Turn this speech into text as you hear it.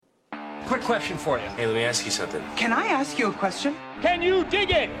quick question for you. Hey, let me ask you something. Can I ask you a question? Can you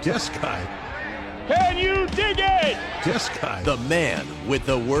dig it? Yes, guy. Can you dig it? Yes, guy. The man with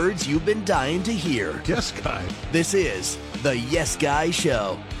the words you've been dying to hear. Yes, guy. This is the Yes Guy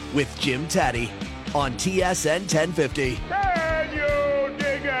Show with Jim Tatti on TSN 1050. Can you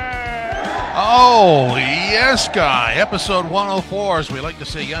dig it? Oh, Yes Guy, episode 104, as we like to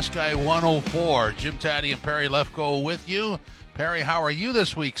say, Yes Guy 104. Jim Tatti and Perry Lefko with you. Perry, how are you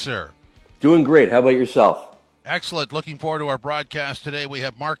this week, sir? Doing great. How about yourself? Excellent. Looking forward to our broadcast today. We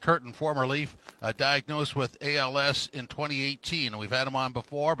have Mark Kirton, former Leaf, diagnosed with ALS in 2018. And we've had him on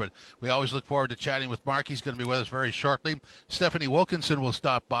before, but we always look forward to chatting with Mark. He's going to be with us very shortly. Stephanie Wilkinson will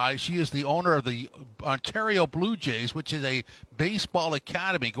stop by. She is the owner of the Ontario Blue Jays, which is a baseball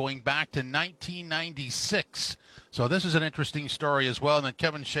academy going back to 1996. So this is an interesting story as well. And then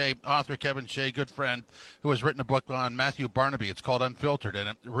Kevin Shea, author Kevin Shea, good friend, who has written a book on Matthew Barnaby. It's called Unfiltered, and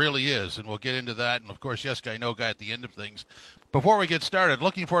it really is. And we'll get into that. And, of course, Yes Guy, No Guy at the end of things. Before we get started,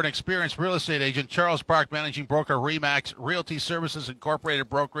 looking for an experienced real estate agent, Charles Park, managing broker, RE/MAX Realty Services Incorporated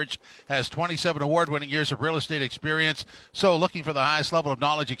Brokerage, has 27 award-winning years of real estate experience. So looking for the highest level of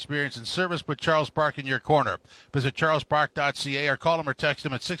knowledge, experience, and service, put Charles Park in your corner. Visit charlespark.ca or call him or text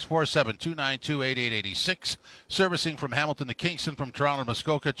him at 647-292-8886. Servicing from Hamilton to Kingston, from Toronto to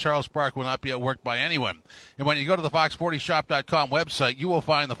Muskoka, Charles Park will not be outworked by anyone. And when you go to the Fox40shop.com website, you will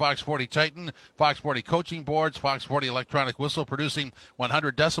find the Fox 40 Titan, Fox 40 coaching boards, Fox 40 electronic whistle producing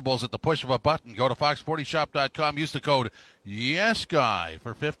 100 decibels at the push of a button. Go to Fox40shop.com. Use the code YESGUY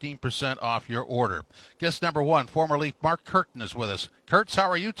for 15% off your order. Guest number one, former Leaf Mark Kirton, is with us. Kurtz, how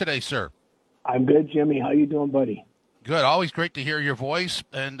are you today, sir? I'm good, Jimmy. How you doing, buddy? Good. Always great to hear your voice.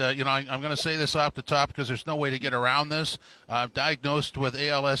 And, I'm going to say this off the top because there's no way to get around this. Diagnosed with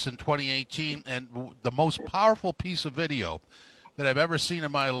ALS in 2018, and the most powerful piece of video that I've ever seen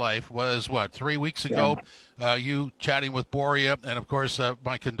in my life was, 3 weeks ago, you chatting with Boria, and, of course,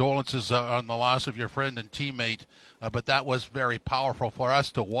 my condolences on the loss of your friend and teammate, but that was very powerful for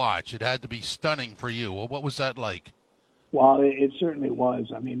us to watch. It had to be stunning for you. Well, what was that like? Well, it certainly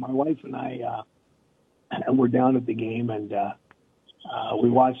was. I mean, my wife and I were down at the game, and we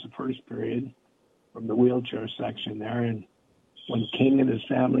watched the first period from the wheelchair section there, and when King and his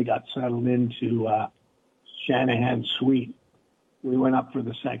family got settled into Shanahan's suite, we went up for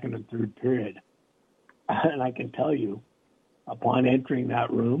the second and third period. And I can tell you, upon entering that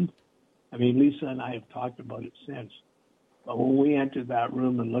room, I mean, Lisa and I have talked about it since, but when we entered that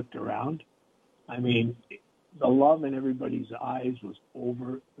room and looked around, I mean, the love in everybody's eyes was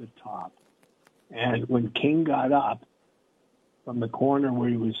over the top. And when King got up from the corner where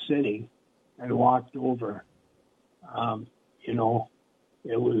he was sitting and walked over, it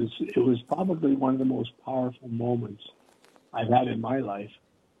was probably one of the most powerful moments I've had in my life,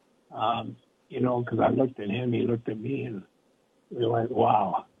 because I looked at him, he looked at me, and we went,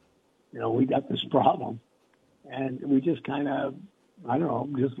 wow, we got this problem. And we just kind of,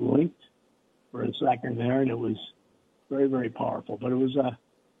 just linked for a second there, and it was very, very powerful. But it was a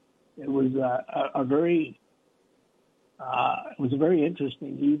very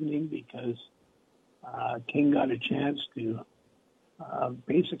interesting evening because King got a chance to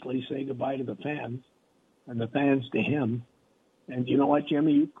basically say goodbye to the fans, and the fans to him. And you know what,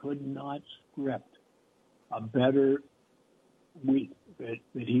 Jimmy? You could not script a better week that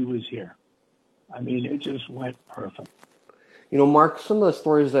he was here. I mean, it just went perfect. Mark, some of the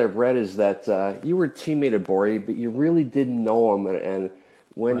stories that I've read is that you were a teammate of Boria, but you really didn't know him. And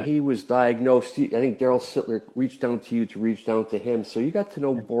when he was diagnosed, I think Daryl Sittler reached down to you to reach down to him. So you got to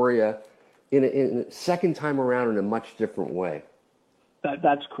know Boria in a second time around in a much different way.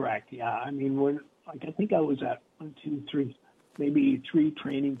 That's correct, yeah. I mean, I think I was at 1, 2, 3, maybe 3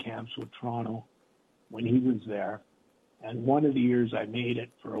 training camps with Toronto when he was there. And one of the years I made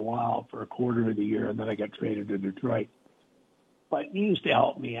it for a while, for a quarter of the year, and then I got traded to Detroit. But he used to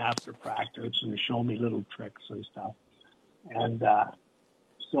help me after practice and show me little tricks and stuff. And but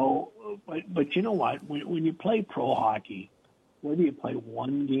you know what? When you play pro hockey, whether you play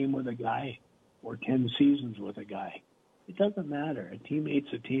one game with a guy or 10 seasons with a guy, it doesn't matter. A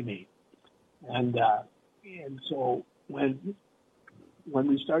teammate's a teammate. And so when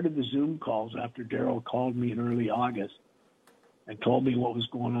we started the Zoom calls after Daryl called me in early August and told me what was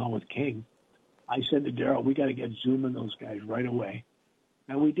going on with King, I said to Daryl, we got to get Zooming those guys right away.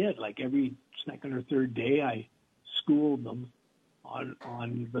 And we did. Like every second or third day, I schooled them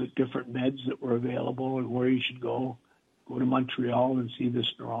on the different meds that were available and where you should go to Montreal and see this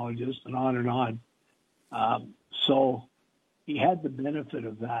neurologist and on and on. So he had the benefit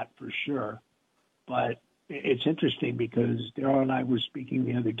of that for sure. But it's interesting because Daryl and I were speaking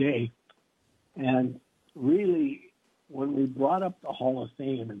the other day, And really, when we brought up the Hall of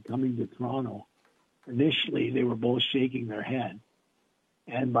Fame and coming to Toronto, initially they were both shaking their head.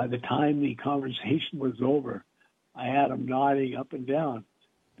 And by the time the conversation was over, I had them nodding up and down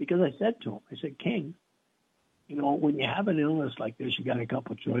because I said to him, I said, King, you know, when you have an illness like this, you got a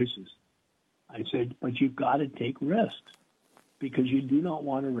couple choices. I said, but you've got to take risks because you do not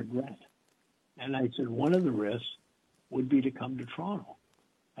want to regret. And I said, one of the risks would be to come to Toronto.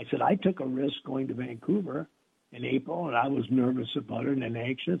 I said, I took a risk going to Vancouver in April, and I was nervous about it and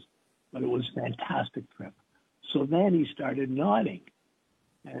anxious, but it was a fantastic trip. So then he started nodding.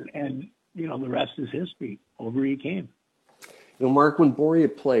 And you know, the rest is history. Over he came. You know, Mark, when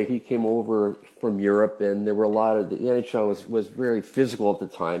Borje played, he came over from Europe, and there were a lot of the NHL was very physical at the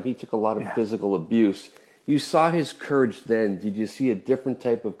time. He took a lot of physical abuse. You saw his courage then. Did you see a different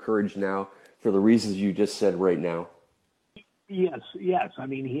type of courage now for the reasons you just said right now? Yes. I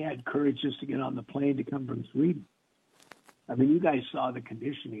mean, he had courage just to get on the plane to come from Sweden. I mean, you guys saw the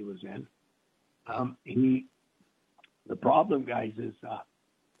condition he was in. The problem, guys, is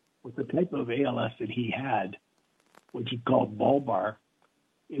with the type of ALS that he had, which is called bulbar,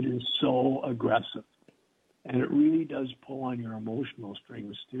 it is so aggressive. And it really does pull on your emotional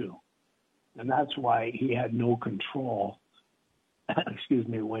strings, too. And that's why he had no control,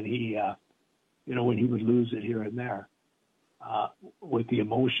 when he, when he would lose it here and there with the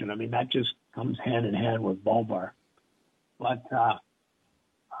emotion. I mean, that just comes hand in hand with bulbar. But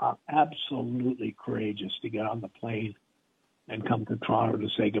absolutely courageous to get on the plane and come to Toronto to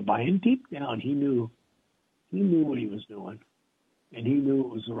say goodbye. And deep down, he knew what he was doing, and he knew it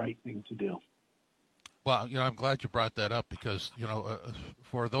was the right thing to do. Well, you know, I'm glad you brought that up because, you know,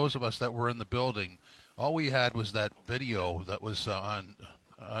 for those of us that were in the building, all we had was that video that was on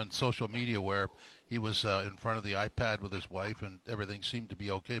social media where he was in front of the iPad with his wife and everything seemed to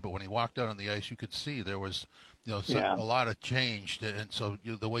be okay. But when he walked out on the ice, you could see there was, you know, a lot of change. And so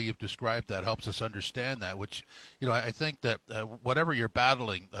the way you've described that helps us understand that, which, you know, I think that whatever you're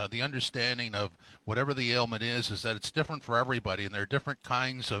battling, the understanding of whatever the ailment is that it's different for everybody. And there are different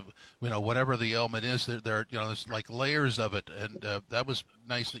kinds of, you know, whatever the ailment is, there you know, there's like layers of it. And that was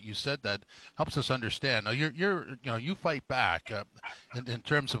nice that you said that. Helps us understand. Now, you fight back in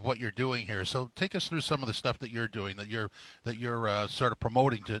terms of what you're doing here. So take us through some of the stuff that you're doing, that you're sort of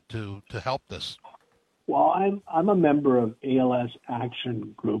promoting to help this. Well, I'm a member of ALS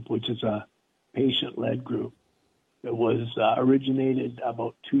Action Group, which is a patient-led group that was originated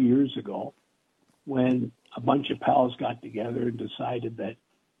about 2 years ago when a bunch of pals got together and decided that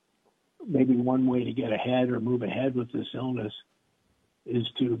maybe one way to get ahead or move ahead with this illness is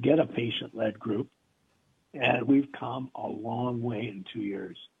to get a patient-led group. And we've come a long way in 2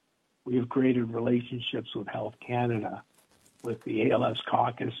 years. We have created relationships with Health Canada, with the ALS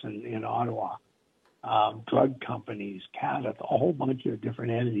caucus in Ottawa, drug companies, CADA, a whole bunch of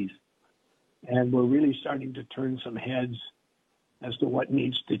different entities. And we're really starting to turn some heads as to what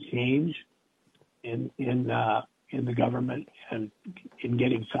needs to change in the government and in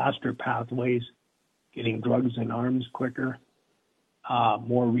getting faster pathways, getting drugs in arms quicker,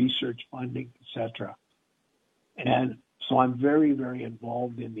 more research funding, etc. And so I'm very, very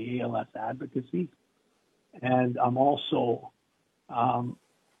involved in the ALS advocacy. And I'm also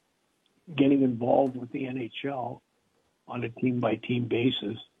getting involved with the NHL on a team-by-team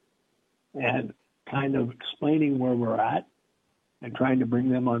basis and kind of explaining where we're at and trying to bring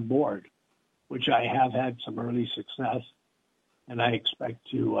them on board, which I have had some early success, and I expect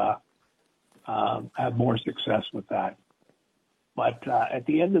to have more success with that. But at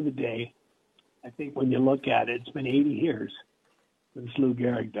the end of the day, I think when you look at it, it's been 80 years since Lou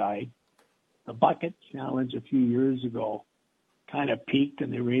Gehrig died. The Bucket Challenge a few years ago kind of peaked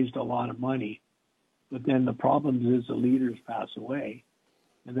and they raised a lot of money. But then the problem is the leaders pass away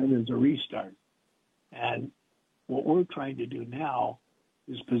and then there's a restart. And what we're trying to do now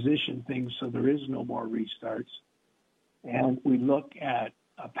is position things so there is no more restarts. And we look at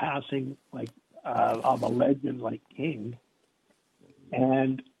a passing of a legend like King,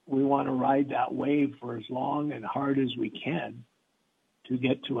 and we want to ride that wave for as long and hard as we can to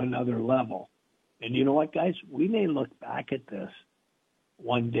get to another level. And you know what, guys? We may look back at this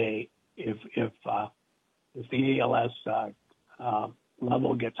one day if the ALS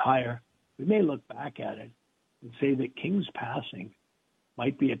level gets higher. We may look back at it and say that King's passing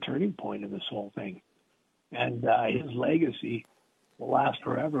might be a turning point in this whole thing, and his legacy will last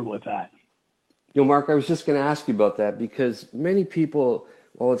forever with that. You know, Mark, I was just going to ask you about that because many people,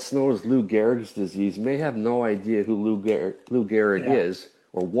 while it's known as Lou Gehrig's disease, may have no idea who Lou Gehrig is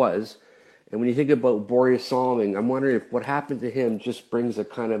or was. And when you think about Borje Salming, I'm wondering if what happened to him just brings a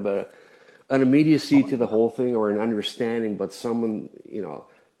kind of a an immediacy to the whole thing or an understanding, but someone,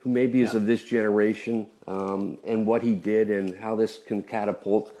 who maybe is of this generation, and what he did and how this can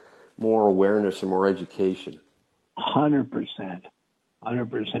catapult more awareness and more education. 100%,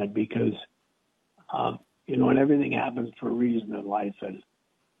 because, and everything happens for a reason in life. And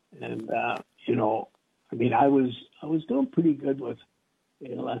I was doing pretty good with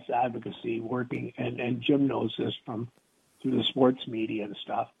ALS advocacy, working, and Jim knows this through the sports media and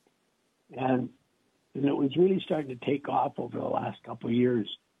stuff. And it was really starting to take off over the last couple of years,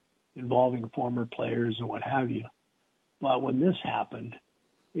 involving former players and what have you. But when this happened,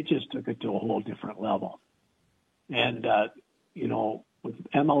 it just took it to a whole different level. And, with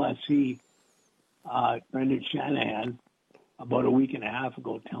MLSE, Brendan Shanahan, about a week and a half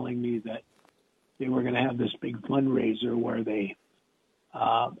ago, telling me that they were going to have this big fundraiser where they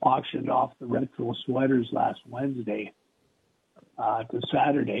auctioned off the retro sweaters last Wednesday to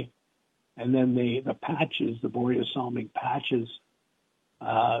Saturday. And then the patches, the Boreas Salming patches,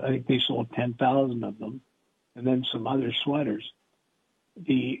 I think they sold 10,000 of them, and then some other sweaters.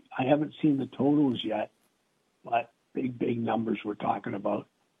 I haven't seen the totals yet, but big numbers we're talking about.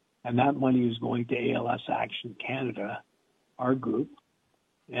 And that money is going to ALS Action Canada, our group.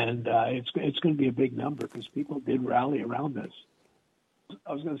 And it's going to be a big number because people did rally around this.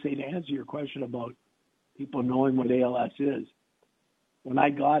 I was going to say, to answer your question about people knowing what ALS is, when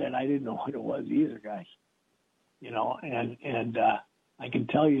I got it, I didn't know what it was either, guys. And I can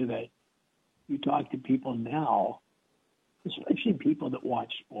tell you that you talk to people now, especially people that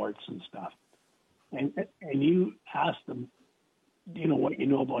watch sports and stuff, and you ask them, what you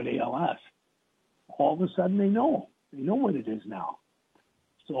know about ALS? All of a sudden they know what it is now.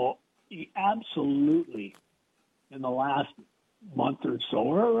 So absolutely, in the last month or so,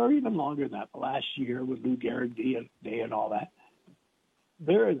 or even longer than that, the last year with Lou Gehrig Day and all that,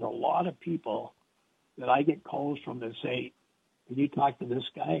 there is a lot of people that I get calls from that say, can you talk to this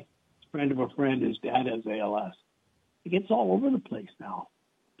guy? He's a friend of a friend, his dad has ALS. It gets all over the place now.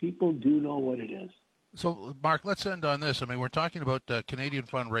 People do know what it is. So, Mark, let's end on this. I mean, we're talking about Canadian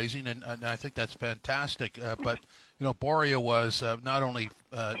fundraising, and I think that's fantastic. But, Borea was not only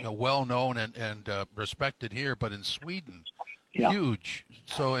well-known and respected here, but in Sweden, huge.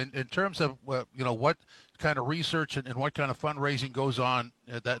 So in terms of, what kind of research and what kind of fundraising goes on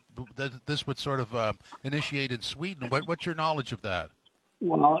that this would sort of initiate in Sweden, what's your knowledge of that?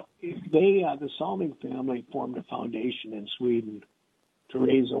 Well, the Salming family formed a foundation in Sweden to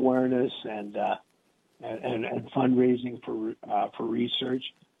raise awareness and fundraising for research,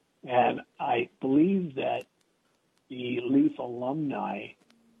 and I believe that the Leaf alumni,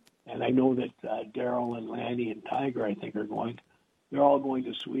 and I know that Daryl and Lanny and Tiger, I think, they're all going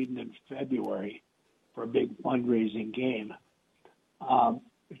to Sweden in February for a big fundraising game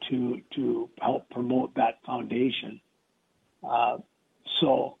to help promote that foundation.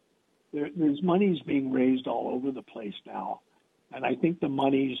 So there's monies being raised all over the place now, and I think the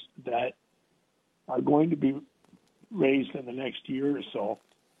monies that are going to be raised in the next year or so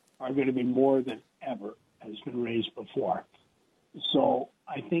are going to be more than ever has been raised before. So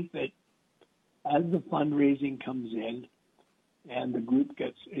I think that as the fundraising comes in and the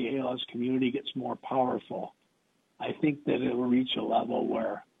ALS community gets more powerful, I think that it will reach a level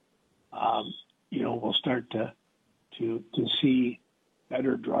where, we'll start to see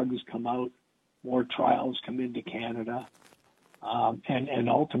better drugs come out, more trials come into Canada, and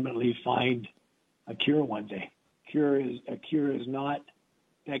ultimately find a cure one day. A cure is not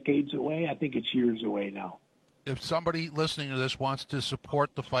decades away. I think it's years away now. If somebody listening to this wants to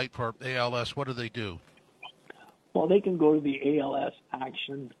support the fight for ALS, what do they do? Well, they can go to the ALS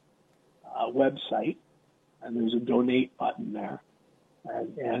Action website, and there's a donate button there,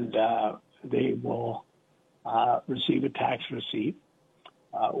 and they will receive a tax receipt,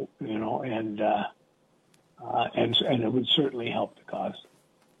 and it would certainly help the cause.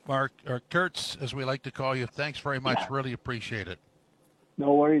 Mark, or Kurtz, as we like to call you, thanks very much. Yeah. Really appreciate it.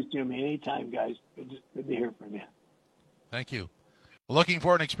 No worries, Jimmy. Anytime, guys. Good to hear from you. Thank you. Looking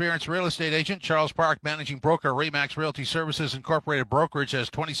for an experienced real estate agent? Charles Park, managing broker, Remax Realty Services Incorporated Brokerage, has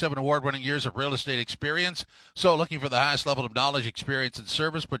 27 award-winning years of real estate experience. So looking for the highest level of knowledge, experience, and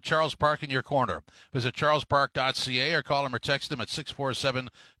service? Put Charles Park in your corner. Visit charlespark.ca or call him or text him at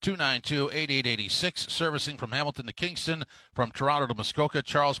 647-292-8886. Servicing from Hamilton to Kingston, from Toronto to Muskoka,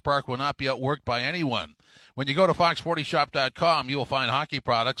 Charles Park will not be outworked by anyone. When you go to fox40shop.com, you will find hockey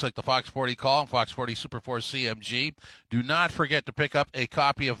products like the Fox 40 Call and Fox 40 Superforce CMG. Do not forget to pick up a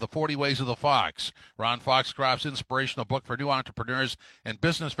copy of The 40 Ways of the Fox, Ron Foxcroft's inspirational book for new entrepreneurs and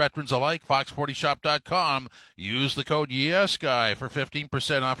business veterans alike. Fox40shop.com. Use the code YesGuy for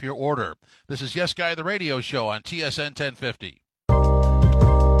 15% off your order. This is Yes Guy, the radio show on TSN 1050.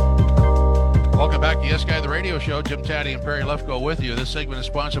 Welcome back to Yes Guy, the radio show. Jim Tatti and Perry Lefko with you. This segment is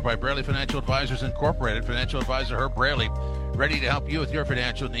sponsored by Braley Financial Advisors Incorporated. Financial advisor Herb Braley, ready to help you with your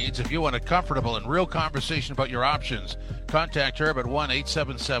financial needs. If you want a comfortable and real conversation about your options, contact Herb at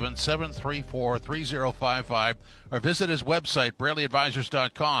 1-877-734-3055 or visit his website,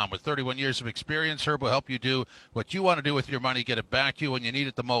 BraleyAdvisors.com. With 31 years of experience, Herb will help you do what you want to do with your money, get it back to you when you need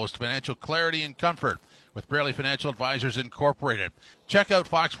it the most. Financial clarity and comfort with Braley Financial Advisors Incorporated. Check out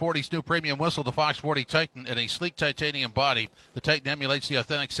Fox 40's new premium whistle, the Fox 40 Titan, in a sleek titanium body. The Titan emulates the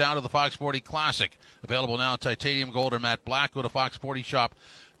authentic sound of the Fox 40 Classic. Available now in titanium, gold, or matte black. Go to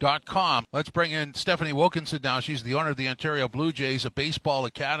fox40shop.com. Let's bring in Stephanie Wilkinson now. She's the owner of the Ontario Blue Jays, a baseball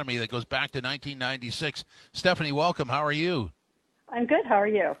academy that goes back to 1996. Stephanie, welcome. How are you? I'm good. How are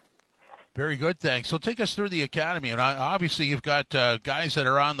you? Very good, thanks. So take us through the academy. And obviously you've got guys that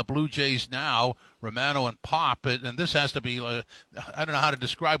are on the Blue Jays now, Romano and Pop, and this has to be, I don't know how to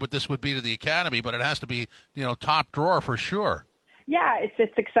describe what this would be to the academy, but it has to be, top drawer for sure. Yeah,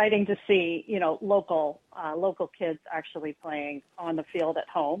 it's exciting to see, local kids actually playing on the field at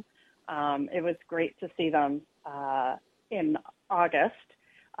home. It was great to see them in August.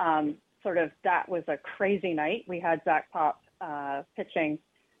 That was a crazy night. We had Zach Pop pitching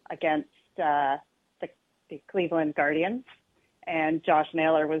against the Cleveland Guardians, and Josh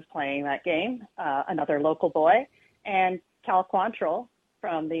Naylor was playing that game, another local boy, and Cal Quantrill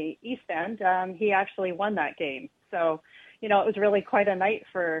from the East End, he actually won that game. So, it was really quite a night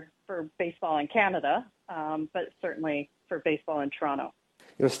for baseball in Canada, but certainly for baseball in Toronto.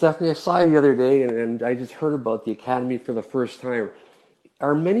 Stephanie, I saw you the other day, and I just heard about the academy for the first time.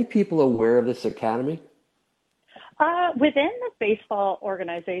 Are many people aware of this academy? Within the baseball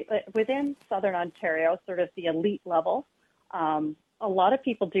organization, within Southern Ontario, sort of the elite level, a lot of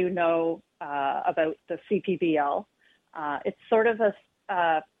people do know about the CPBL. It's sort of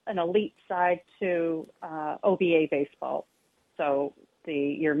an elite side to OBA baseball. So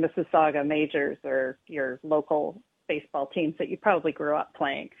your Mississauga Majors or your local baseball teams that you probably grew up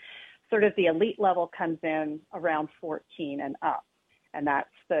playing. Sort of the elite level comes in around 14 and up. And that's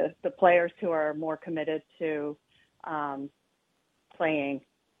the players who are more committed to playing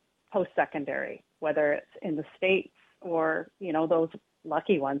post-secondary, whether it's in the States or, those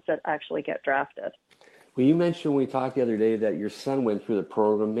lucky ones that actually get drafted. Well, you mentioned when we talked the other day that your son went through the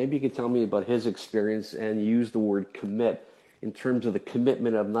program. Maybe you could tell me about his experience and use the word commit in terms of the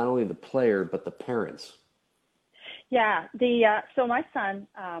commitment of not only the player, but the parents. Yeah, so my son,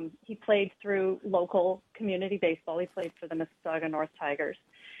 he played through local community baseball. He played for the Mississauga North Tigers.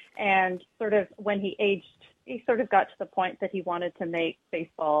 And sort of when he sort of got to the point that he wanted to make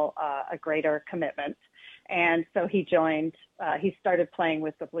baseball a greater commitment. And so he started playing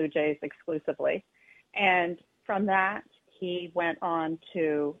with the Blue Jays exclusively. And from that, he went on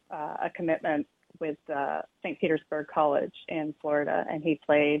to a commitment with St. Petersburg College in Florida, and he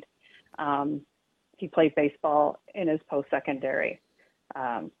played baseball in his post-secondary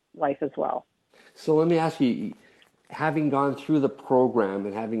life as well. So let me ask you, having gone through the program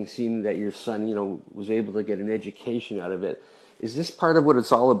and having seen that your son, was able to get an education out of it, is this part of what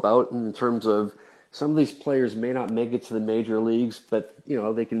it's all about in terms of some of these players may not make it to the major leagues, but,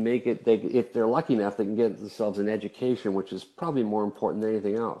 they can make it, if they're lucky enough, they can get themselves an education, which is probably more important than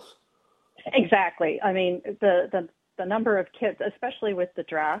anything else. Exactly. I mean, the number of kids, especially with the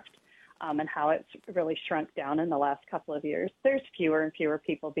draft, and how it's really shrunk down in the last couple of years, there's fewer and fewer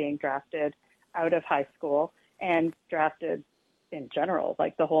people being drafted out of high school and drafted in general.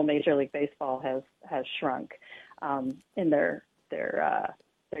 Like the whole Major League Baseball has shrunk in their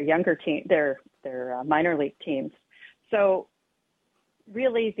younger team, their minor league teams. So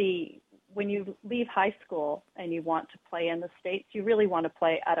really when you leave high school and you want to play in the States, you really want to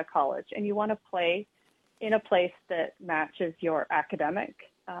play at a college, and you want to play in a place that matches your academic,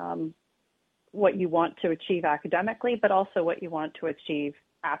 what you want to achieve academically, but also what you want to achieve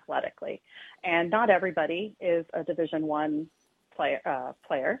athletically. And not everybody is a Division I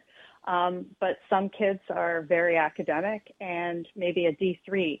player, but some kids are very academic, and maybe a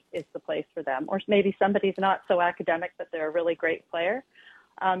D3 is the place for them. Or maybe somebody's not so academic, but they're a really great player.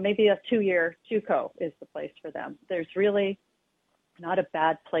 Maybe a 2-year JUCO is the place for them. There's really not a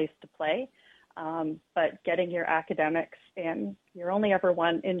bad place to play. But getting your academics in, you're only ever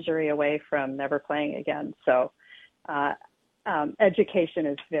one injury away from never playing again. So education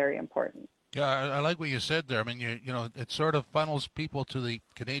is very important. Yeah, I like what you said there. I mean, you know, it sort of funnels people to the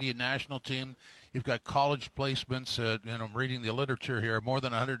Canadian national team. You've got college placements. You know, I'm reading the literature here. More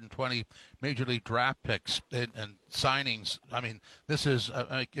than 120 major league draft picks and signings. I mean, this is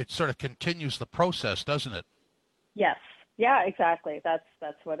it sort of continues the process, doesn't it? Yes. Yeah, exactly. That's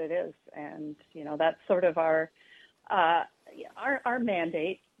what it is, and you know, that's sort of our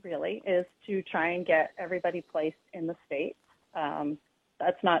mandate. Really, is to try and get everybody placed in the States.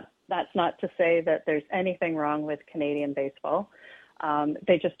 That's not to say that there's anything wrong with Canadian baseball.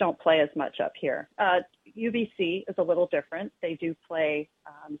 They just don't play as much up here. UBC is a little different. They do play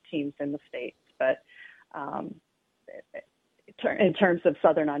teams in the States, but in terms of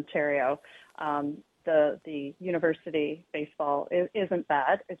Southern Ontario, the university baseball isn't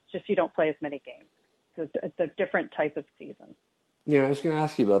bad. It's just you don't play as many games. It's a different type of season. Yeah, I was going to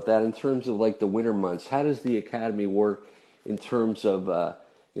ask you about that in terms of like the winter months. How does the academy work in terms of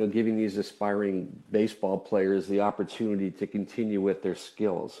you know, giving these aspiring baseball players the opportunity to continue with their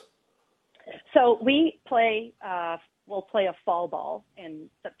skills? So we play. We'll play a fall ball in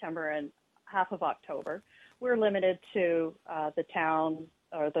September and half of October. We're limited to the town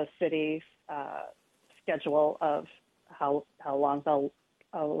or the city's schedule of how long they'll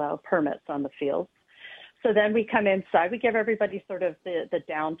allow permits on the fields. So then we come inside. We give everybody sort of the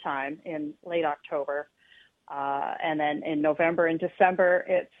downtime in late October. And then in November and December,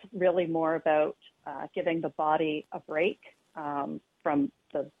 it's really more about giving the body a break from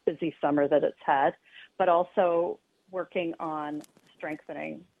the busy summer that it's had, but also working on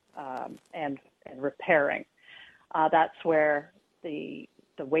strengthening and repairing. That's where the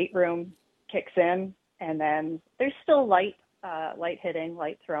weight room kicks in, and then there's still light hitting,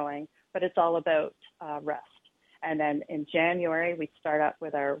 light throwing, but it's all about rest. And then in January, we start up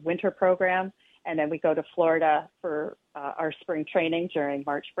with our winter program, and then we go to Florida for our spring training during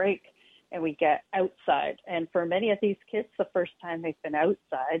March break, and we get outside. And for many of these kids, the first time they've been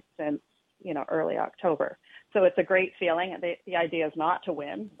outside since, you know, early October. So it's a great feeling. The idea is not to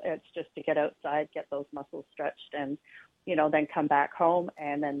win. It's just to get outside, get those muscles stretched, and, you know, then come back home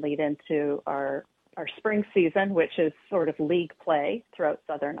and then lead into our spring season, which is sort of league play throughout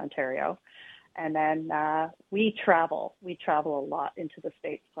Southern Ontario. And then we travel a lot into the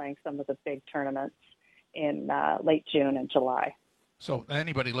States, playing some of the big tournaments in late June and July. So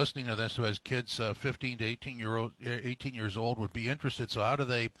anybody listening to this who has kids 15 to 18 years old would be interested. So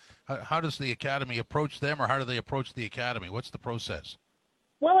how does the academy approach them, or how do they approach the academy? What's the process?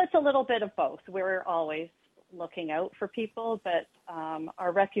 Well, it's a little bit of both. We're always looking out for people, but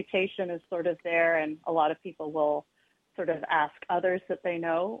our reputation is sort of there, and a lot of people will sort of ask others that they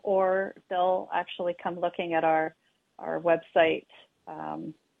know, or they'll actually come looking at our website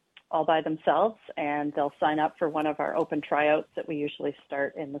all by themselves, and they'll sign up for one of our open tryouts that we usually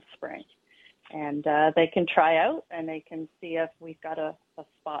start in the spring. And they can try out, and they can see if we've got a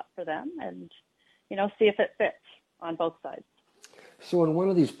spot for them, and, you know, see if it fits on both sides. So when one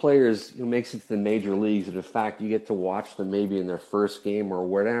of these players makes it to the major leagues, and in fact you get to watch them maybe in their first game or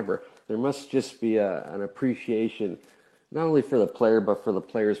whatever, there must just be an appreciation not only for the player, but for the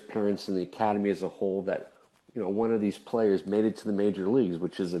player's parents and the academy as a whole, that, you know, one of these players made it to the major leagues,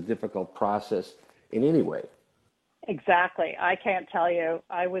 which is a difficult process in any way. Exactly. I can't tell you.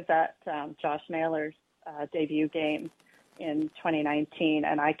 I was at Josh Naylor's debut game in 2019,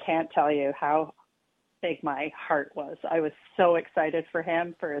 and I can't tell you how big my heart was. I was so excited for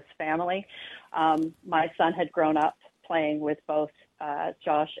him, for his family. My son had grown up playing with both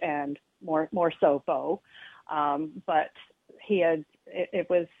Josh and more so Bo. But it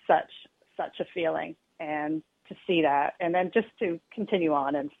was such a feeling, and to see that, and then just to continue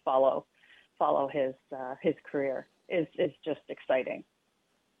on and follow his career is just exciting.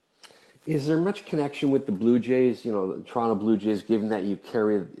 Is there much connection with the Blue Jays, you know, the Toronto Blue Jays, given that you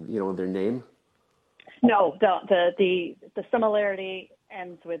carry, you know, their name? No, the similarity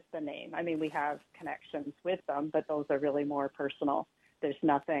ends with the name. I mean, we have connections with them, but those are really more personal. There's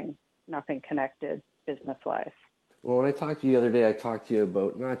nothing connected business-wise. Well, when I talked to you the other day, I talked to you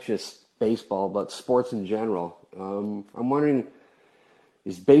about not just baseball, but sports in general. I'm wondering,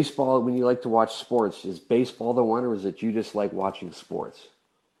 is baseball, when you like to watch sports, is baseball the one, or is it you just like watching sports?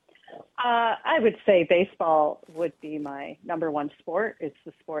 I would say baseball would be my number one sport. It's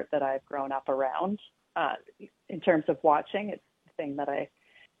the sport that I've grown up around. In terms of watching, it's the thing that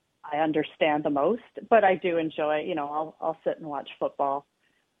I understand the most. But I do enjoy, you know, I'll sit and watch football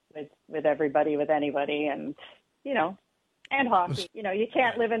with everybody, with anybody, and, you know, And hockey. You know, you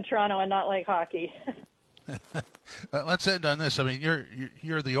can't live in Toronto and not like hockey. Let's end on this. I mean,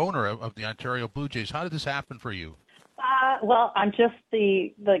 you're the owner of the Ontario Blue Jays. How did this happen for you? Well, I'm just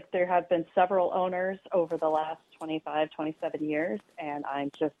there have been several owners over the last 25, 27 years, and I'm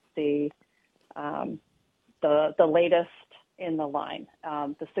just the latest in the line.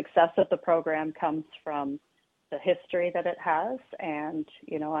 The success of the program comes from the history that it has, and,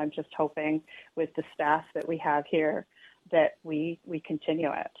 you know, I'm just hoping with the staff that we have here that we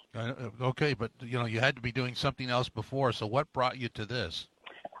continue it. Okay, but, you know, you had to be doing something else before, so what brought you to this?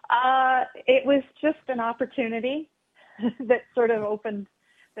 It was just an opportunity that sort of opened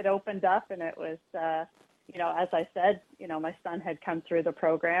up, and it was, you know, as I said, you know, my son had come through the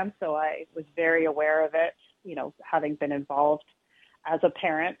program, so I was very aware of it, you know, having been involved as a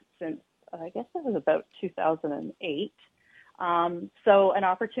parent since, I guess it was about 2008. So an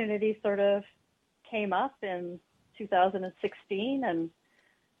opportunity sort of came up in 2016, and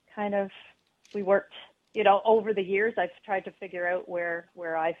kind of we worked, you know, over the years I've tried to figure out where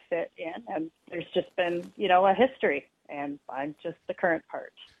I fit in, and there's just been, you know, a history, and I'm just the current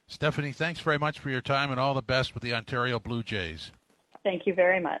part. Stephanie, thanks very much for your time, and all the best with the Ontario Blue Jays. Thank you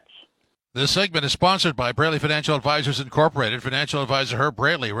very much. This segment is sponsored by Braley Financial Advisors Incorporated. Financial advisor Herb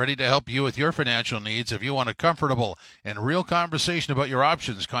Braley, ready to help you with your financial needs. If you want a comfortable and real conversation about your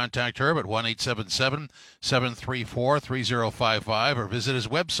options, contact Herb at 1-877-734-3055 or visit his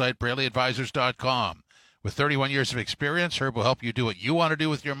website, BraleyAdvisors.com. With 31 years of experience, Herb will help you do what you want to do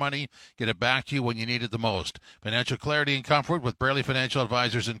with your money, get it back to you when you need it the most. Financial clarity and comfort with Braley Financial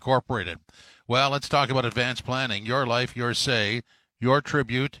Advisors Incorporated. Well, let's talk about advanced planning. Your life, your say, your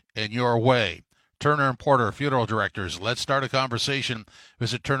tribute, and your way. Turner and Porter, funeral directors. Let's start a conversation.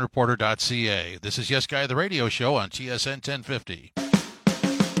 Visit turnerporter.ca. This is Yes Guy, the radio show on TSN 1050.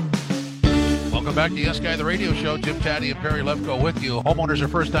 Welcome back to Yes Guy, the radio show. Jim, Tatti, and Perry Lefko with you. Homeowners are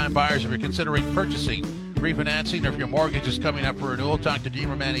first-time buyers. If you're considering purchasing, refinancing, or if your mortgage is coming up for renewal, talk to Dean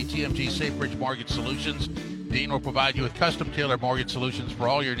Romani, TMG SafeBridge Mortgage Solutions. Dean will provide you with custom-tailored mortgage solutions for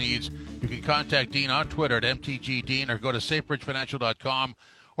all your needs. You can contact Dean on Twitter at MTGDean or go to safebridgefinancial.com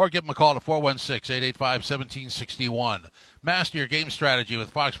or give him a call at 416-885-1761. Master your game strategy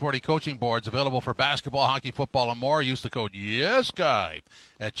with Fox 40 coaching boards available for basketball, hockey, football, and more. Use the code YesGuy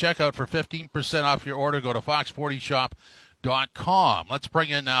at checkout for 15% off your order. Go to fox40shop.com. Let's bring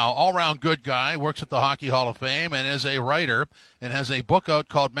in now all-round good guy, works at the Hockey Hall of Fame and is a writer and has a book out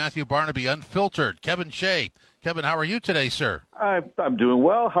called Matthew Barnaby Unfiltered. Kevin Shea. Kevin, how are you today, sir? I'm doing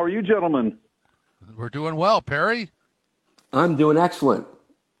well. How are you, gentlemen? We're doing well. Perry? I'm doing excellent.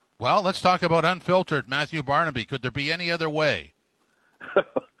 Well, let's talk about Unfiltered, Matthew Barnaby. Could there be any other way?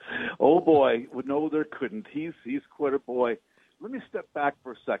 Oh, boy. No, there couldn't. He's quite a boy. Let me step back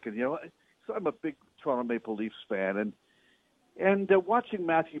for a second. You know, so I'm a big Toronto Maple Leafs fan, and watching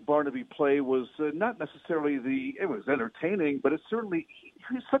Matthew Barnaby play was not necessarily it was entertaining, but it's certainly,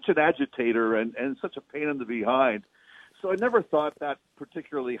 he's such an agitator and such a pain in the behind. So I never thought that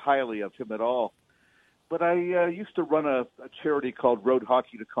particularly highly of him at all. But I used to run a charity called Road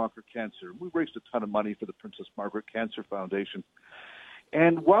Hockey to Conquer Cancer. We raised a ton of money for the Princess Margaret Cancer Foundation.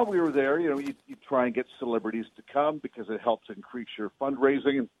 And while we were there, you know, you try and get celebrities to come because it helps increase your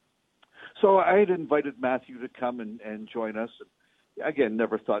fundraising. So I had invited Matthew to come and join us. Again,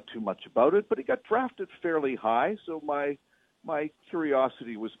 never thought too much about it, but he got drafted fairly high, so my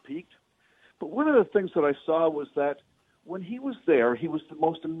curiosity was piqued. But one of the things that I saw was that when he was there, he was the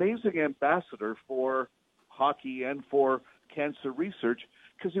most amazing ambassador for hockey and for cancer research,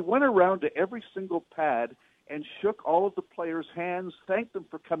 because he went around to every single pad and shook all of the players' hands, thanked them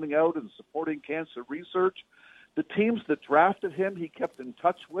for coming out and supporting cancer research. The teams that drafted him, he kept in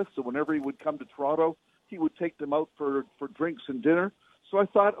touch with, so whenever he would come to Toronto, he would take them out for drinks and dinner. So I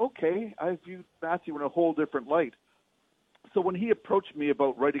thought, okay, I viewed Matthew in a whole different light. So when he approached me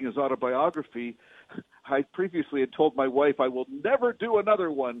about writing his autobiography, I previously had told my wife, I will never do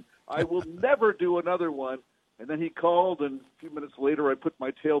another one. I will never do another one. And then he called, and a few minutes later, I put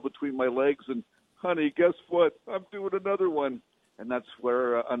my tail between my legs, and, honey, guess what? I'm doing another one. And that's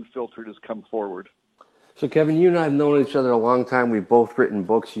where Unfiltered has come forward. So, Kevin, you and I have known each other a long time. We've both written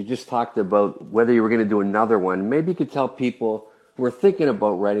books. You just talked about whether you were going to do another one. Maybe you could tell people who are thinking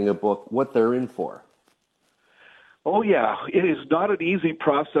about writing a book what they're in for. Oh, yeah. It is not an easy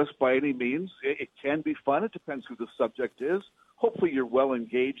process by any means. It can be fun. It depends who the subject is. Hopefully you're well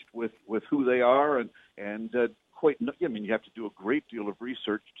engaged with who they are and you have to do a great deal of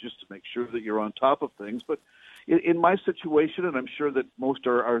research just to make sure that you're on top of things. But in my situation, and I'm sure that most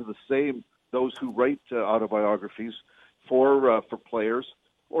are the same, those who write autobiographies for players,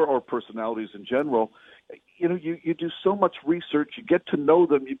 or personalities in general, you know, you do so much research, you get to know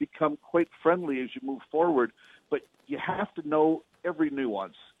them, you become quite friendly as you move forward, but you have to know every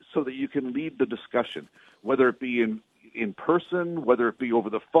nuance so that you can lead the discussion, whether it be in person, whether it be over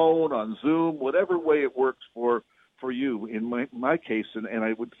the phone, on Zoom, whatever way it works for you. In my case, and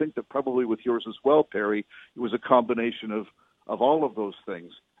I would think that probably with yours as well, Perry, it was a combination of all of those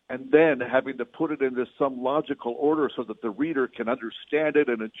things. And then having to put it into some logical order so that the reader can understand it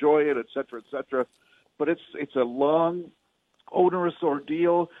and enjoy it, et cetera, et cetera. But it's a long, onerous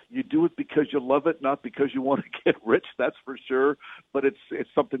ordeal. You do it because you love it, not because you want to get rich, that's for sure. But it's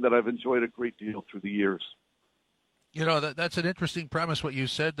something that I've enjoyed a great deal through the years. You know, that's an interesting premise, what you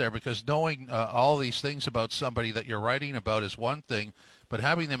said there, because knowing all these things about somebody that you're writing about is one thing, but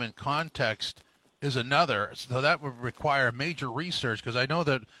having them in context is another. So that would require major research, because I know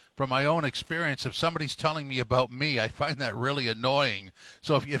that from my own experience, if somebody's telling me about me, I find that really annoying.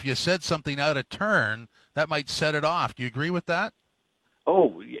 So if you said something out of turn, that might set it off. Do you agree with that?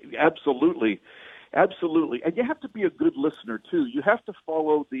 Oh, absolutely. Absolutely. And you have to be a good listener, too. You have to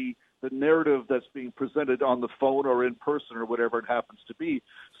follow the narrative that's being presented on the phone or in person or whatever it happens to be.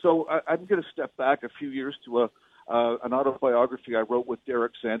 So I'm going to step back a few years to an autobiography I wrote with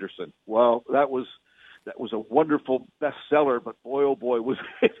Derek Sanderson. Well, that was a wonderful bestseller, but boy, oh boy, was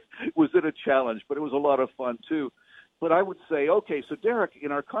it a challenge. But it was a lot of fun, too. But I would say, okay, so Derek,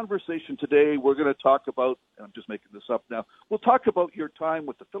 in our conversation today, we're going to talk about, and I'm just making this up now, we'll talk about your time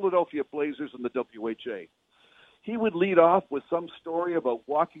with the Philadelphia Blazers and the WHA. He would lead off with some story about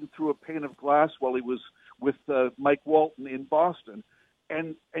walking through a pane of glass while he was with Mike Walton in Boston,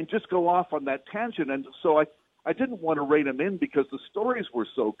 and just go off on that tangent. And so I didn't want to rein him in because the stories were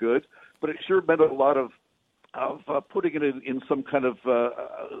so good, but it sure meant a lot of putting it in some kind of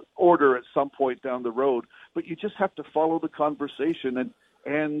order at some point down the road. But you just have to follow the conversation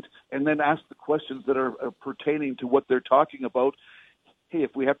and then ask the questions that are pertaining to what they're talking about. Hey,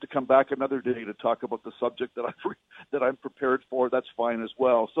 if we have to come back another day to talk about the subject that I'm prepared for, that's fine as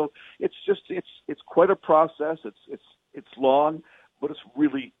well. So it's quite a process. It's long, but it's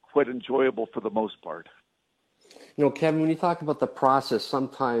really quite enjoyable for the most part. You know, Kevin, when you talk about the process,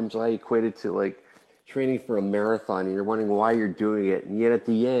 sometimes I equate it to like training for a marathon, and you're wondering why you're doing it, and yet at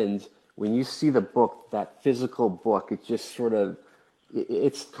the end, when you see the book, that physical book, it just sort of,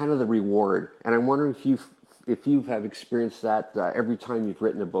 it's kind of the reward. And I'm wondering if you have experienced that every time you've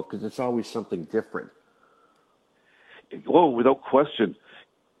written a book, because it's always something different. Oh, without question.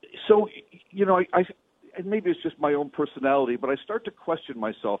 So, you know, and maybe it's just my own personality, but I start to question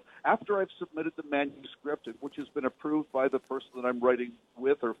myself. After I've submitted the manuscript, which has been approved by the person that I'm writing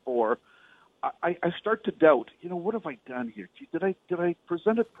with or for, I start to doubt, you know, what have I done here? Did I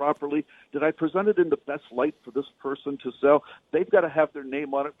present it properly? Did I present it in the best light for this person to sell? They've got to have their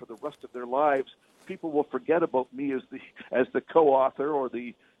name on it for the rest of their lives. People will forget about me as the co-author or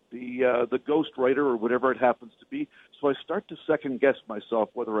the ghostwriter or whatever it happens to be. So I start to second guess myself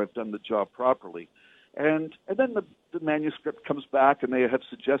whether I've done the job properly. And then the manuscript comes back and they have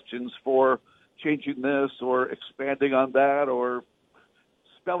suggestions for changing this or expanding on that or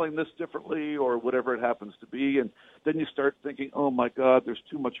spelling this differently or whatever it happens to be. And then you start thinking, oh my God, there's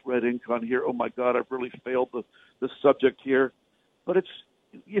too much red ink on here. Oh my God, I've really failed the subject here. But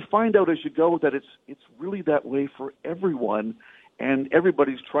you find out as you go that it's really that way for everyone, and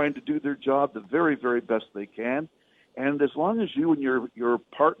everybody's trying to do their job the very, very best they can. And as long as you and your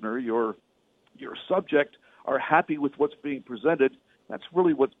partner, your subject, are happy with what's being presented, that's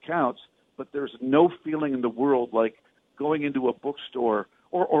really what counts. But there's no feeling in the world like going into a bookstore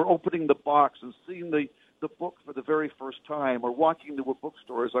or opening the box and seeing the book for the very first time, or walking into a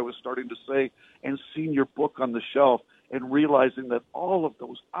bookstore, as I was starting to say, and seeing your book on the shelf and realizing that all of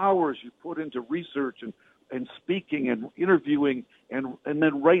those hours you put into research and speaking and interviewing and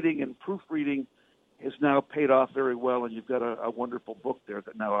then writing and proofreading has now paid off very well, and you've got a wonderful book there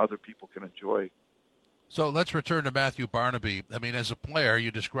that now other people can enjoy. So let's return to Matthew Barnaby. I mean, as a player,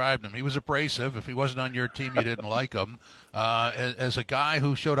 you described him. He was abrasive. If he wasn't on your team, you didn't like him. As a guy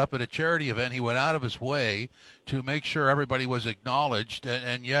who showed up at a charity event, he went out of his way to make sure everybody was acknowledged.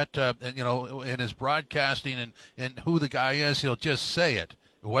 And yet, you know, in his broadcasting and who the guy is, he'll just say it,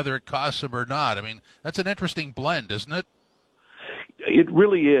 whether it costs him or not. I mean, that's an interesting blend, isn't it? It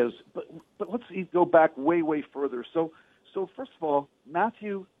really is. But let's go back way, way further. So first of all,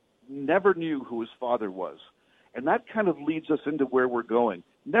 Matthew never knew who his father was. And that kind of leads us into where we're going.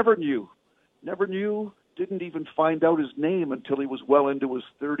 Never knew, didn't even find out his name until he was well into his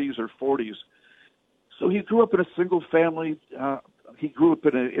 30s or 40s. So he grew up in a single family. He grew up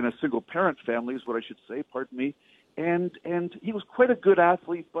in a single parent family is what I should say, pardon me. and he was quite a good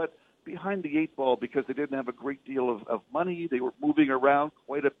athlete, but behind the eight ball because they didn't have a great deal of money. They were moving around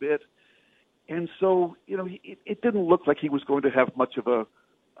quite a bit. And so, it didn't look like he was going to have much of a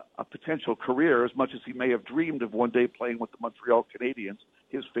potential career, as much as he may have dreamed of one day playing with the Montreal Canadiens,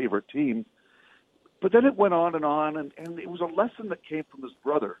 his favorite team. But then it went on, and it was a lesson that came from his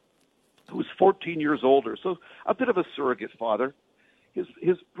brother, who was 14 years older, so a bit of a surrogate father.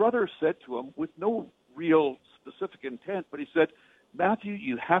 His brother said to him, with no real specific intent, but he said, Matthew,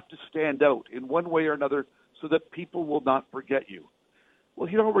 you have to stand out in one way or another so that people will not forget you. Well,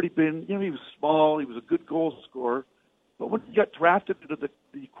 he'd already been, he was small, he was a good goal scorer, but when he got drafted into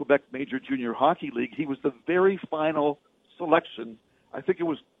the Quebec Major Junior Hockey League, he was the very final selection. I think it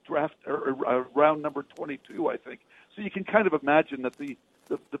was round number 22, I think. So you can kind of imagine that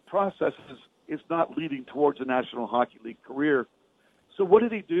the process is not leading towards a National Hockey League career. So what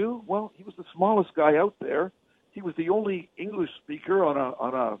did he do? Well, he was the smallest guy out there. He was the only English speaker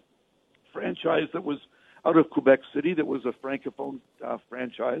on a franchise that was out of Quebec City that was a Francophone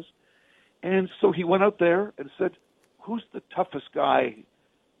franchise. And so he went out there and said, who's the toughest guy?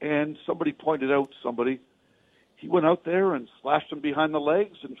 And somebody pointed out somebody. He went out there and slashed him behind the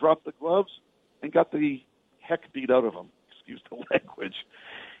legs and dropped the gloves and got the heck beat out of him. Excuse the language.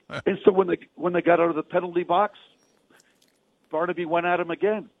 And so when they got out of the penalty box, Barnaby went at him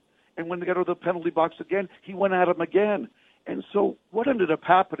again. And when they got out of the penalty box again, he went at him again. And so what ended up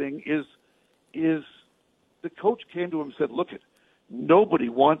happening is the coach came to him and said, look, nobody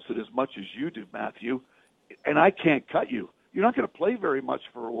wants it as much as you do, Matthew, and I can't cut you. You're not going to play very much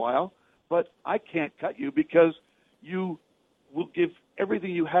for a while, but I can't cut you because you will give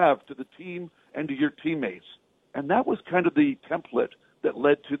everything you have to the team and to your teammates. And that was kind of the template that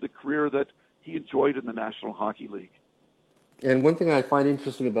led to the career that he enjoyed in the National Hockey League. And one thing I find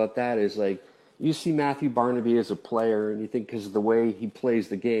interesting about that is, like, you see Matthew Barnaby as a player, and you think because of the way he plays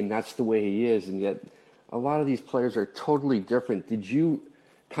the game, that's the way he is, and yet a lot of these players are totally different. Did you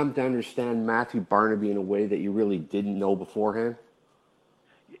come to understand Matthew Barnaby in a way that you really didn't know beforehand?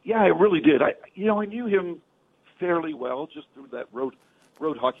 Yeah, I really did. I knew him fairly well just through that Road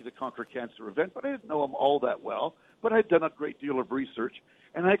Hockey to Conquer Cancer event, but I didn't know him all that well. But I'd done a great deal of research,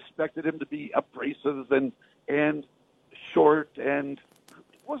 and I expected him to be abrasive and short, and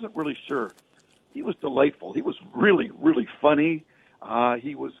wasn't really sure. He was delightful. He was really, really funny.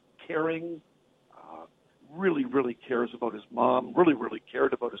 He was caring. Really, really cares about his mom, really, really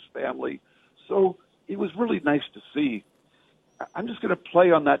cared about his family. So it was really nice to see. I'm just going to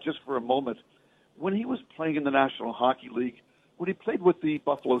play on that just for a moment. When he was playing in the National Hockey League, when he played with the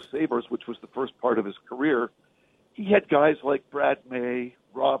Buffalo Sabres, which was the first part of his career, he had guys like Brad May,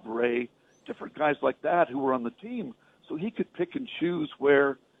 Rob Ray, different guys like that who were on the team. So he could pick and choose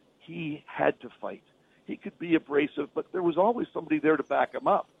where he had to fight. He could be abrasive, but there was always somebody there to back him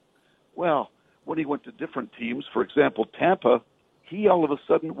up. Well, when he went to different teams, for example, Tampa, he all of a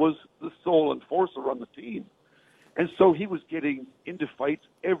sudden was the sole enforcer on the team. And so he was getting into fights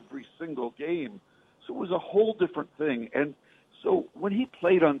every single game. So it was a whole different thing. And so when he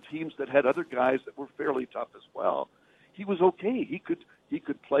played on teams that had other guys that were fairly tough as well, he was okay. He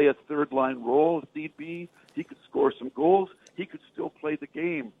could play a third-line role if need be. He could score some goals. He could still play the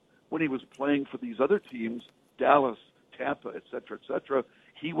game. When he was playing for these other teams, Dallas, Tampa, et cetera,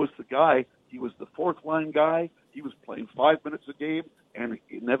 he was the guy. He was the fourth-line guy. He was playing 5 minutes a game, and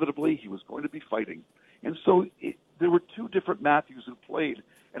inevitably he was going to be fighting. And so there were two different Matthews who played,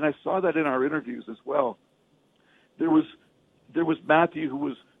 and I saw that in our interviews as well. There was Matthew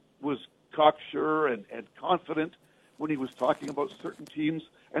who was cocksure and confident when he was talking about certain teams,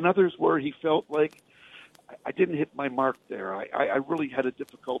 and others where he felt like, I didn't hit my mark there. I really had a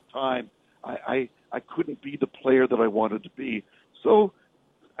difficult time. I couldn't be the player that I wanted to be. So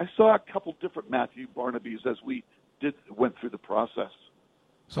I saw a couple different Matthew Barnabys as we went through the process.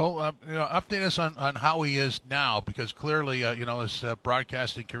 So, update us on how he is now, because clearly, his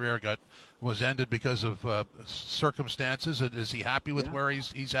broadcasting career was ended because of circumstances. Is he happy with where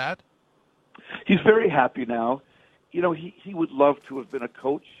he's at? He's very happy now. He would love to have been a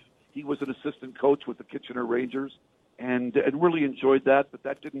coach. He was an assistant coach with the Kitchener Rangers, and really enjoyed that, but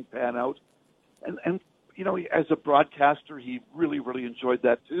that didn't pan out. And as a broadcaster, he really, really enjoyed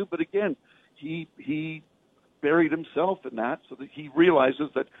that too. But again, he buried himself in that, so that he realizes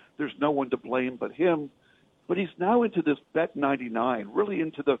that there's no one to blame but him. But he's now into this Bet99, really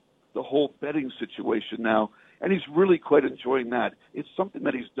into the whole betting situation now, and he's really quite enjoying that. It's something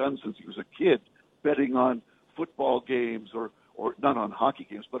that he's done since he was a kid, betting on football games or not on hockey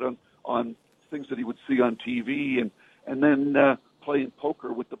games, but on things that he would see on TV, and then playing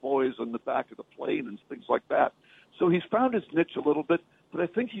poker with the boys on the back of the plane and things like that. So he's found his niche a little bit, but I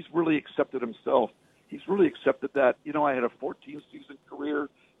think he's really accepted himself. He's really accepted that, I had a 14-season career.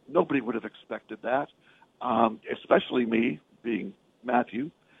 Nobody would have expected that, especially me, being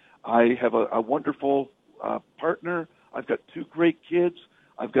Matthew. I have a wonderful partner. I've got 2 great kids.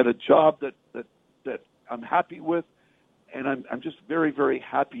 I've got a job that I'm happy with, and I'm just very, very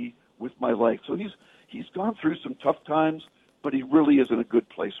happy with my life. So he's gone through some tough times, but he really is in a good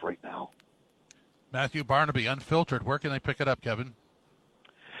place right now. Matthew Barnaby, Unfiltered. Where can they pick it up, Kevin?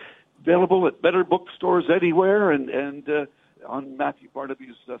 Available at better bookstores anywhere, and on Matthew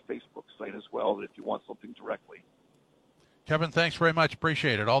Barnaby's Facebook site as well, if you want something directly. Kevin, thanks very much.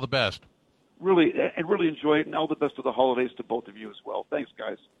 Appreciate it. All the best. Really enjoy it, and all the best of the holidays to both of you as well. Thanks,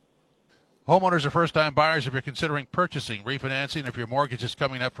 guys. Homeowners are first-time buyers. If you're considering purchasing, refinancing, if your mortgage is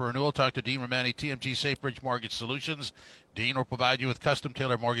coming up for renewal, talk to Dean Romani, TMG SafeBridge Mortgage Solutions. Dean will provide you with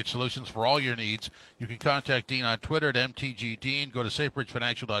custom-tailored mortgage solutions for all your needs. You can contact Dean on Twitter at MTGDean. Go to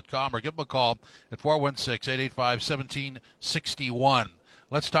safebridgefinancial.com or give him a call at 416-885-1761.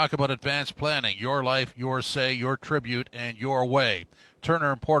 Let's talk about advanced planning, your life, your say, your tribute, and your way.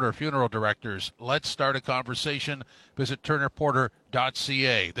 Turner & Porter Funeral Directors. Let's start a conversation. Visit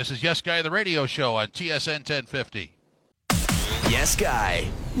turnerporter.ca. This is Yes Guy, the radio show on TSN 1050. Yes Guy,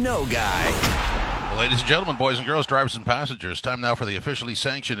 No Guy. Well, ladies and gentlemen, boys and girls, drivers and passengers, time now for the officially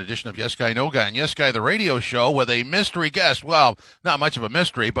sanctioned edition of Yes Guy, No Guy. And Yes Guy, the radio show with a mystery guest. Well, not much of a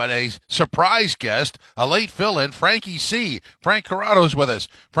mystery, but a surprise guest, a late fill-in, Frankie C. Frank Corrado's with us.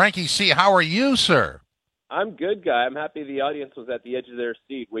 Frankie C., how are you, sir? I'm good, Guy. I'm happy the audience was at the edge of their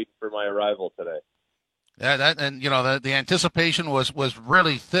seat waiting for my arrival today. Yeah, the anticipation was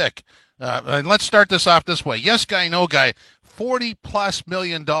really thick. And let's start this off this way. Yes Guy, No Guy, $40+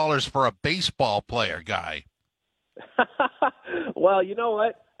 million for a baseball player, Guy. Well, you know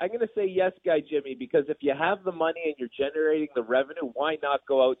what? I'm going to say yes, Guy, Jimmy, because if you have the money and you're generating the revenue, why not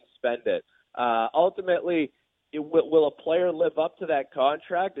go out and spend it? Ultimately, will a player live up to that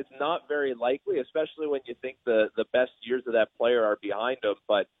contract? It's not very likely, especially when you think the best years of that player are behind him.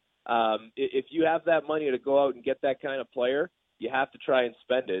 But if you have that money to go out and get that kind of player, you have to try and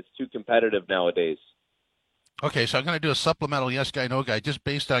spend it. It's too competitive nowadays. Okay, so I'm going to do a supplemental Yes Guy, No Guy just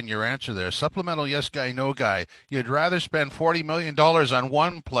based on your answer there. Supplemental Yes Guy, No Guy. You'd rather spend $40 million on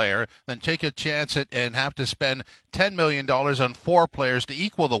one player than take a chance at and have to spend $10 million on 4 players to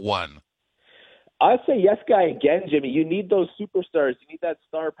equal the one. I'd say yes, Guy, again, Jimmy. You need those superstars. You need that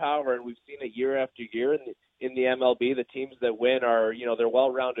star power, and we've seen it year after year in the MLB. The teams that win are, they're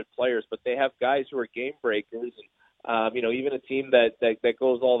well-rounded players, but they have guys who are game breakers. And, even a team that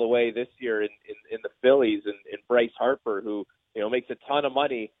goes all the way this year in the Phillies and Bryce Harper, who, makes a ton of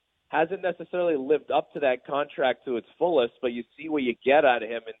money, hasn't necessarily lived up to that contract to its fullest, but you see what you get out of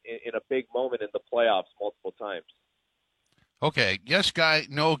him in a big moment in the playoffs multiple times. Okay, Yes Guy,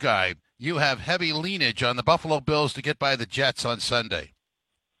 No Guy. You have heavy leanage on the Buffalo Bills to get by the Jets on Sunday.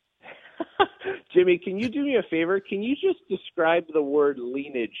 Jimmy, can you do me a favor? Can you just describe the word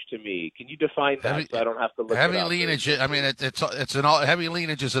leanage to me? Can you define that so I don't have to look heavy it up? Leanage. I mean, heavy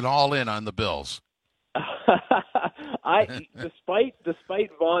leanage is an all-in on the Bills. Despite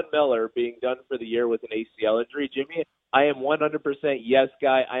Von Miller being done for the year with an ACL injury, Jimmy, I am 100% yes,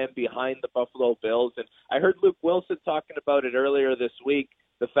 Guy. I am behind the Buffalo Bills, and I heard Luke Wilson talking about it earlier this week.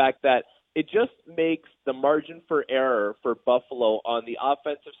 The fact that it just makes the margin for error for Buffalo on the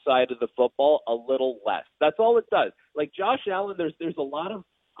offensive side of the football a little less. That's all it does. Like Josh Allen, there's a lot of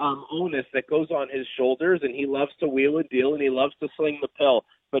onus that goes on his shoulders, and he loves to wheel and deal, and he loves to sling the pill.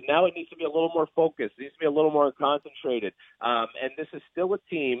 But now it needs to be a little more focused. It needs to be a little more concentrated. And this is still a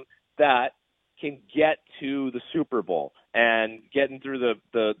team that can get to the Super Bowl, and getting through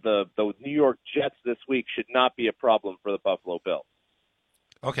the New York Jets this week should not be a problem for the Buffalo Bills.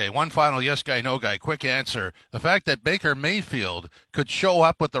 Okay, one final Yes Guy, No Guy. Quick answer. The fact that Baker Mayfield could show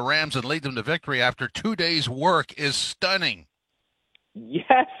up with the Rams and lead them to victory after 2 days' work is stunning.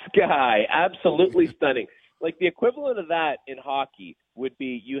 Yes, Guy. Absolutely stunning. Like the equivalent of that in hockey would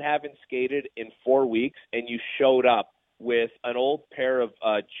be you haven't skated in 4 weeks and you showed up with an old pair of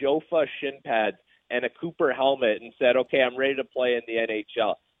Jofa shin pads and a Cooper helmet and said, okay, I'm ready to play in the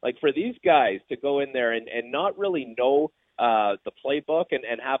NHL. Like for these guys to go in there and not really know the playbook and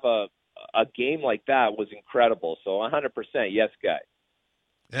have a game like that was incredible. So 100% yes, Guy.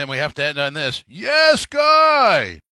 And we have to end on this. Yes, Guy!